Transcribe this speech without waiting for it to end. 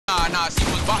see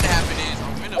what's about to happen is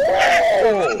I'm finna.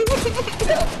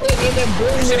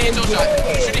 You should have hit your shot.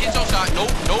 You should have hit your shot. Nope.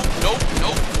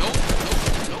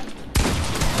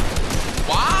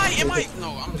 Why am I?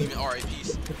 No, I'm leaving. Alright,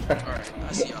 peace. Alright,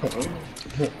 I see y'all.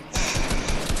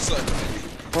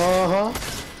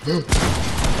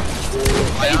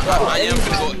 I am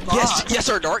gonna go. Yes,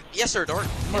 sir, Dark. Yes, sir, Dark.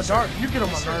 My Dark, you get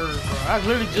on my nerves, bro. I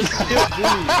literally just killed dude.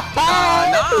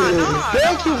 Nah.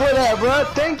 Thank you for that, bro.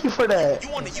 Thank you for that. You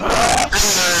want to and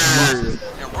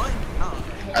run? Nah.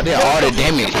 I did all the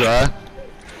damage, bro.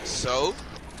 So,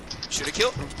 you should have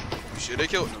killed him. You should have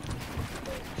killed him.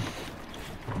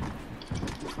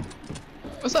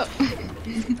 What's up?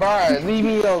 Bro, leave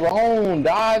me alone,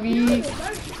 Davy.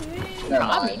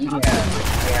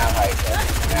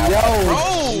 Yo, Bro,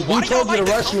 why he told you to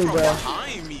rush me, bro.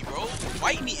 Behind me, bro.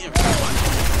 Fight me in front.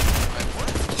 Like, what?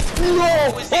 No!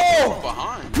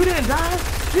 Behind. You didn't die?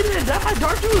 You didn't die?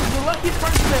 Dark, you was the luckiest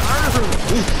person that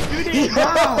earned. You didn't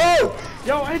die.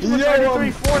 Yo, I hit you with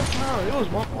 33 fourth time. It was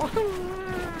one.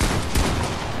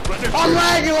 I'm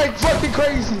lagging like fucking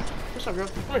crazy. What's up, girl?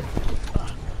 Come here.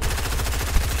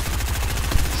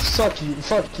 Suck you,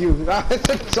 fuck you.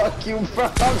 Suck you, bro.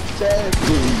 I'm dead.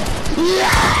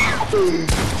 Yeah!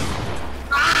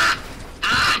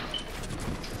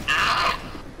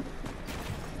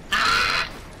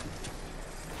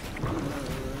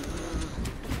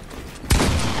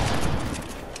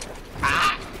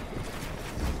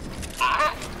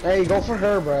 Hey, go for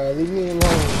her, bro. Leave me alone.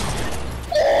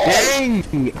 Dang!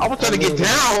 I was trying to get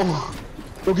down.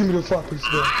 Go give me the floppers,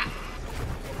 bro.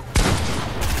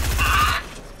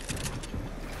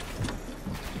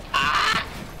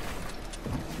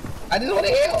 I just want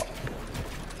to help.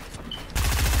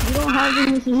 You don't have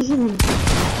any seasoning.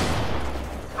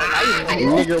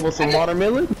 Nigga with some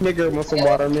watermelon?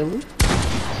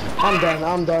 I'm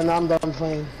done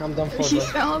playing. I'm done for She bro.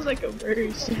 sounds like a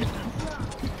bird.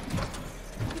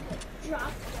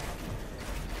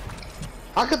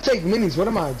 I could take minis, what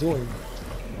am I doing?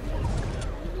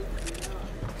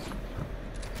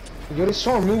 Yo, this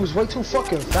storm moves way too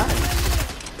fucking fast.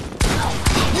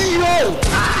 Yo!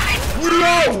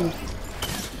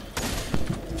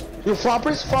 Yo,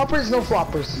 floppers? Floppers? No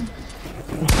floppers.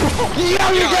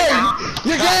 Yo, you're gay!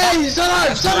 You're gay! Shut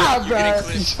up, bro! You're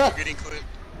getting clipped.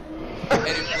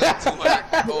 Edit clip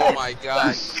 200. Oh my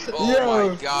god. Oh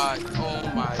my god. Oh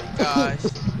my gosh.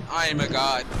 I am a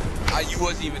god. You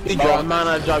wasn't even thinking. Bro, mine,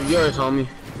 I dropped yours, homie.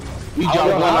 You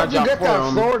dropped one, I how'd you dropped get four, that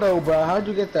homie. floor, though, bro? How'd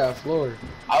you get that floor?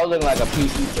 I was looking like a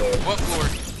PC player. What floor?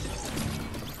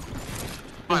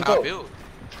 Fine, I built.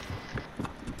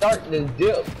 Start this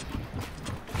dip.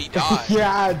 He died.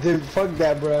 Yeah, I did. Fuck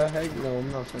that, bro. Heck no,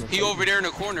 I'm not finna. He over there in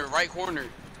the corner, right corner.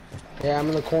 Yeah, I'm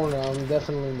in the corner. I'm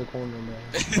definitely in the corner, bro.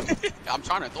 I'm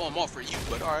trying to throw him off for you,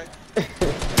 but alright.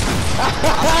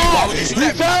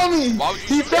 He found me!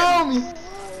 He found me!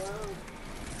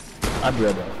 I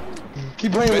dread that.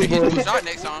 Keep playing Better with me, get boy. the shot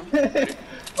next time.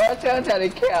 Watch out how they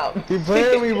count. Keep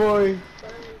playing with me, boy.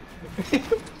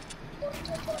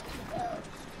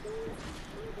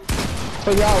 So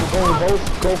y'all going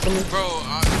both go for me? Bro,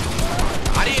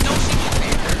 I didn't know she was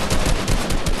there.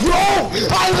 Bro!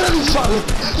 I literally shot him!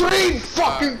 Three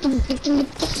fucking...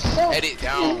 Edit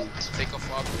down. Take a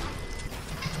flop.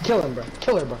 Kill him, bro.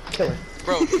 Kill her, bro. Kill her.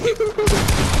 Bro.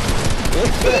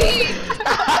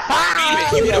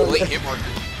 You hit a late hit marker.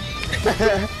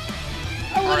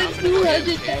 I wanted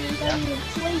 200 times on the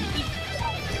plate.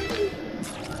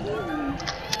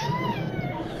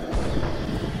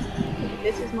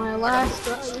 This is my last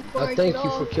round before I Thank get you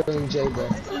off. for killing Jay, bro.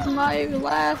 This is my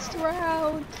last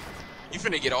round. You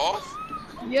finna get off?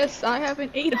 Yes, I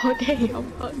haven't ate all day.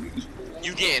 I'm hungry.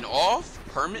 You getting off?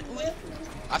 Permanently?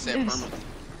 I said Yes. permanently.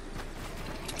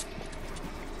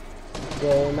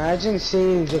 Yo, imagine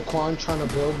seeing Yah-boi-qwan trying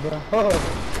to build, bro.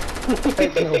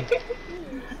 Heck no.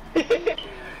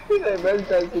 He said, best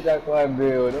time to Yah-boi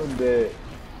build. I'm dead.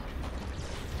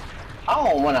 I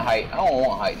don't want to height. I don't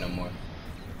want height no more.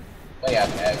 Well, yeah, I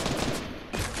can ask.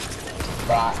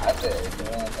 But I said, you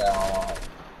know what I'm saying? I don't want height.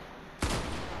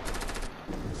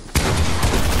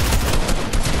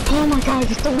 Oh my god,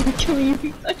 you don't want to kill me.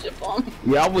 You're such a bomb.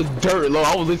 Yeah, I was dirt low.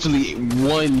 I was literally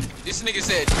one. This nigga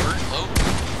said dirt low.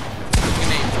 Nigga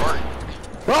named Bart.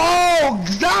 Oh,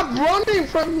 stop running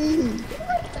from me!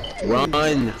 Run.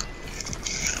 Come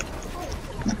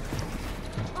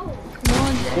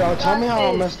on, Jay. Yo, tell me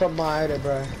how I messed up my edit,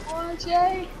 bro. Come on,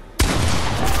 Jay.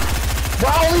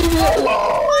 Bro, leave me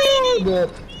alone!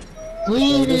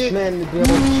 Leave this man to build.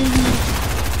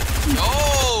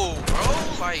 No, bro.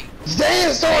 Like. Stay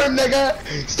in storm, nigga!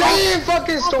 Stay in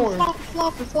fucking storm!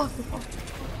 Flopper.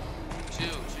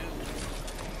 Chill.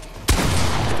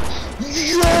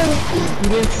 You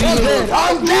didn't see it.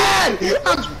 I'm dead.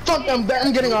 I'm dead.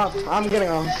 I'm getting off. I'm getting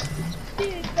off.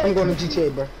 I'm going to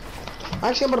GTA, bro.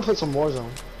 Actually, I'm gonna play some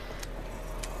Warzone.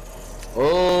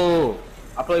 Oh,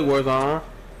 I play Warzone.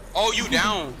 Oh, you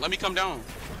down? Let me come down.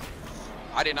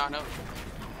 I did not know.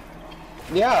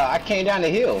 Yeah, I came down the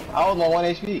hill. I was on 1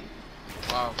 HP.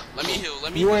 Wow. Let me heal.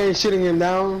 Let me. You ain't shitting him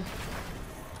down.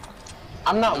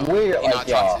 I'm not weird like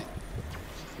y'all.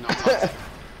 No, toxic.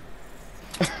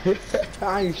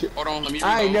 I ain't shit. Hold on, let me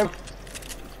I ain't reload. never.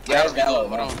 Yeah, I gotta reload.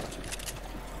 Hold on.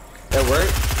 That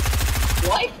worked?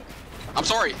 What? I'm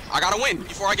sorry. I gotta win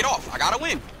before I get off. I gotta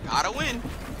win. Gotta win.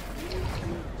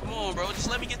 Come on, bro. Just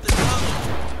let me get the dub.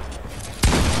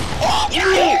 Oh,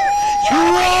 yeah!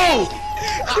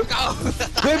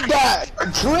 Clip that!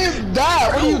 Clip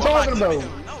that! What are you talking about?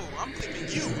 No, I'm clipping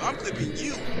you. I'm clipping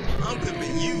you. I'm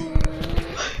clipping you.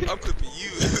 I'm clipping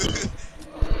you.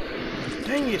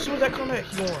 Dang it, as soon as I come back,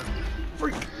 he won.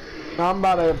 Freak. I'm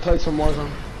about to play some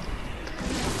Warzone.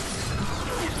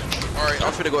 Alright,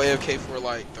 I'm finna go AFK for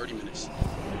like 30 minutes.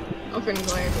 I'm finna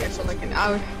go AFK for like an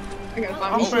hour. I gotta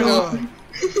find I'm me finna win.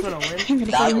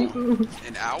 Dobby,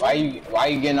 An hour? why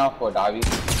you getting off for, Dobby?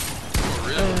 For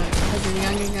real? Cause the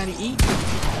youngin' gotta eat.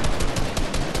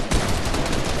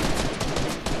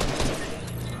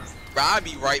 Bro, I'll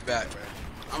be right back, bro.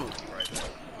 I'm gonna be right back.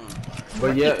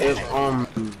 But yeah, if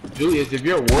Julius, if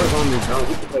your Warzone is done,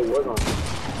 we can play Warzone.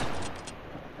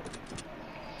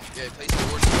 Yeah, play some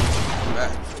Warzone. Come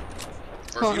back.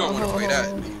 Or if you don't want to play that,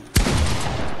 then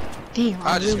Damn,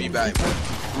 I'll just be back, bro.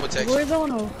 I'm gonna text you.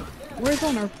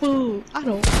 Warzone or food? I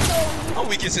don't know. I'm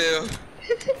weak as hell.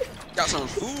 Got some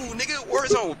food, nigga.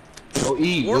 Warzone. Go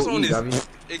eat, Warzone is Dobby.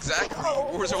 exactly.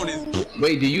 Warzone is.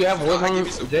 Wait, do you have I'll give you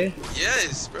Warzone, some- Jay?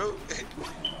 Yes, bro.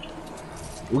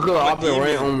 We could I'm a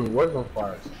operate demon. on Warzone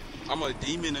fires. I'm a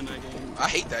demon in that game. I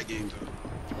hate that game though.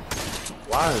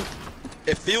 Why?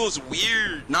 It feels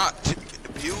weird not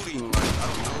building. Like I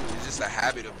don't know. It's just a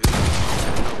habit of building.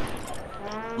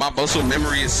 I don't know. My muscle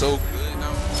memory is so good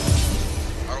now.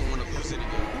 I don't want to lose it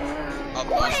again. I've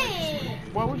lost it.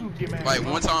 Why would you get mad? Like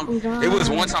one time, it was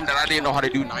one time that I didn't know how to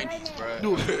do 90s, bro.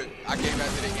 I came back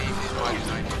to the game, didn't know how to do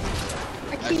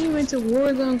 90s. I came into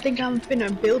Warzone think I'm finna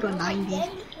build a 90.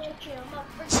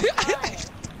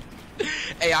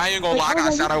 Hey, I ain't gonna lie, I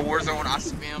got shot at Warzone. I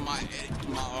spammed my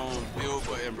build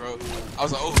button, bro. I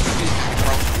was like, oh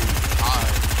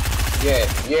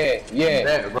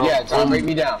shit, bro. Yeah, time break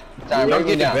me down. Time break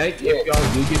me down. Back, if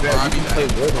y'all do get back, we can play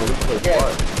Warzone. We can play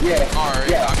Spark. Alright,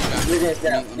 yeah. I'll be back. You're getting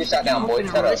down. Get shot down, boy.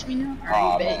 Finna Shut rush up. me now? Aw,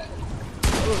 Alright, man. bet.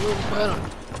 Hold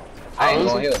on. I ain't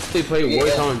gonna heal. honestly play Yeah.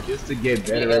 Warzone just to get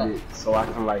better Yeah. at it, so I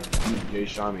can like beat Jay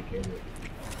Sean and Caleb.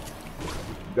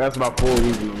 That's my full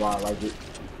reason why I like it.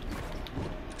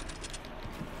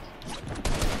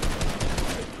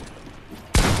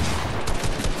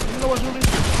 You know what's really?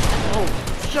 Oh,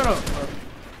 shut up.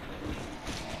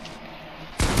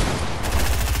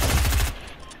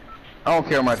 I don't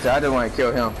care much. I just want to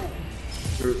kill him.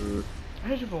 I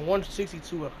hit you for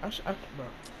 162. Bro.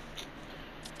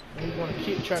 You want to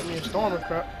kick trap me in Stormer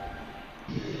crap?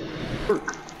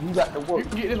 You got the You work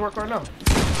can get this work right now.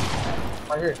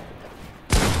 right here.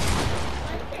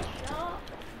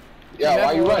 Yeah,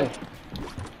 why you running?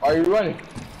 Why you running?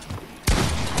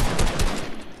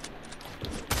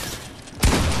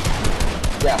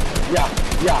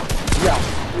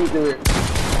 Yeah. You do it.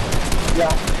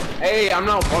 Yeah. Hey, I'm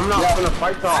not gonna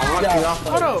fight y'all. I'm not gonna Yeah.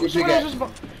 Hold up. You Someone got-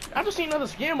 else I just seen another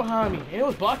skin behind me, and it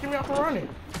was blocking me out from running.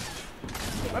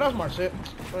 Oh, that was my shit.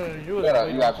 You was Shut up.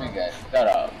 You got big ass. Shut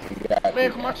up. You got Man,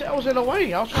 big come on, ass. I was in the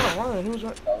way. I was trying to run. He was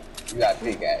right. You got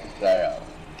big ass. Shut up.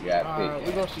 You got Alright,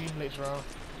 big we're ass. gonna see you next round.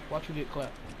 Watch you get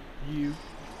clapped. You.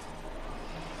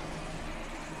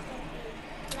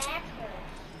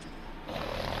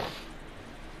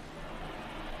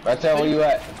 Right there, where you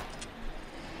at?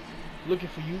 Looking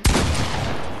for you.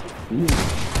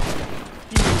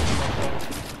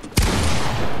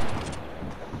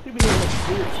 You be hitting those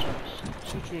weird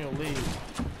shots. Shoot you in your leg.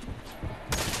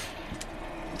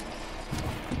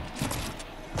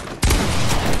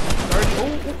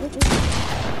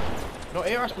 No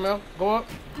AR smell. Go up.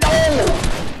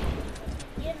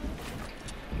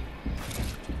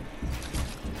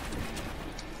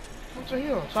 What the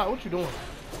hell? Top, what you doing?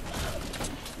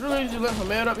 You really just left a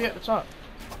man up here at the top.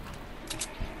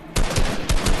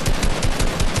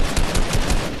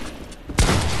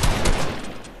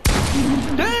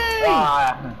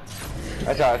 Dang!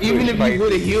 That's how I Even if fight. you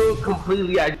would have healed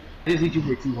completely, I just hit you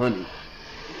for 200.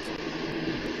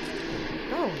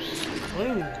 That was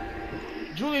clean.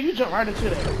 Julia, you jumped right into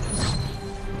that.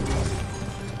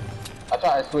 I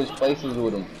tried to switch places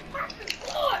with him.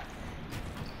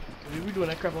 We be doing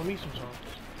that crap on me sometimes.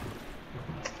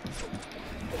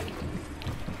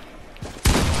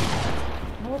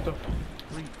 What the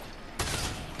freak?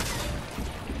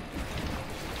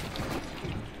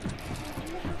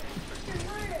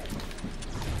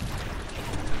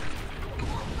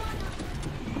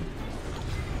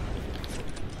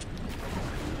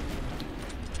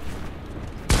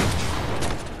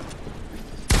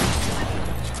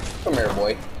 Come here,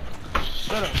 boy.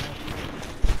 Shut up, man.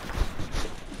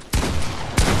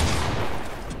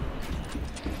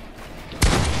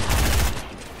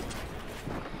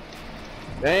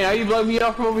 Dang, how you blow me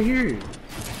off from over here?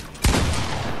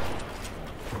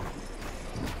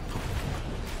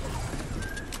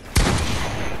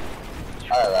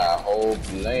 Alright, whole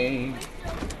blame.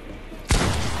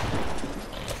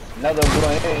 Another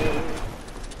blame.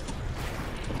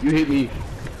 You hit me.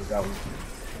 That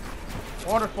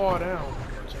one. Waterfall down.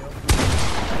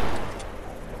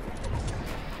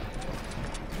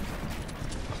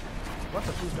 What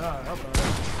the fuck died? How about that?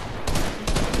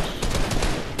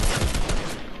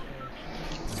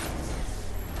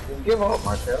 Just give up,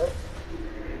 Marcel.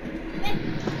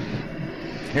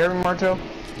 Hear me, Martel?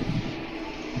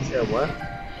 You said what?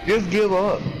 Just give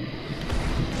up.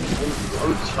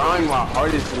 I'm trying my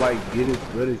hardest to like get as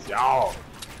good as y'all.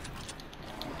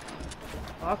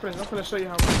 I'm finna show you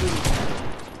how to do this.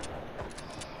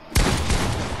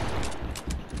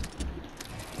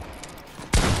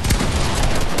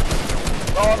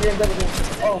 Oh, I'm getting better than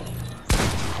oh.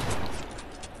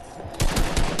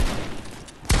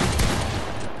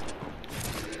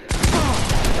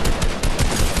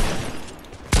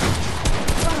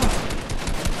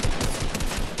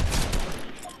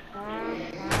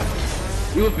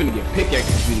 You was finna get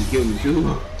pickaxes if you didn't kill me too.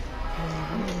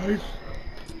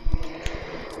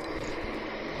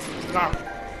 Stop.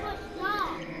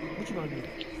 What you gonna do?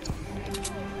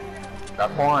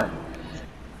 Got one.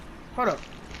 Hold up.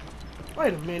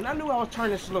 Wait a minute. I knew I was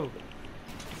turning slow.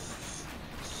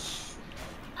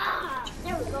 Ah,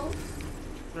 there we go.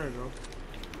 There you go.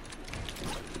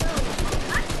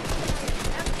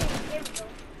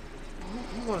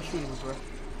 You wanna shoot me, bro?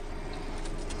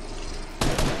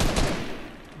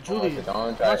 Julie,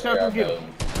 watch out and get him.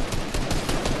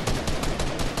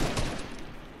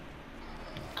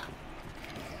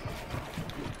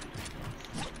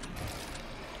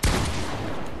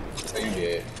 So you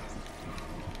did.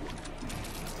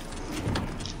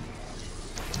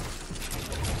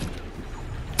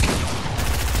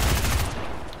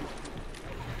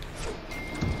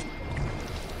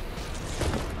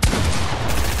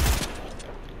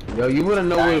 Yo, you wanna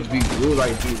know what would be real,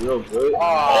 like be real good?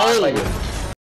 Oh, Earlier.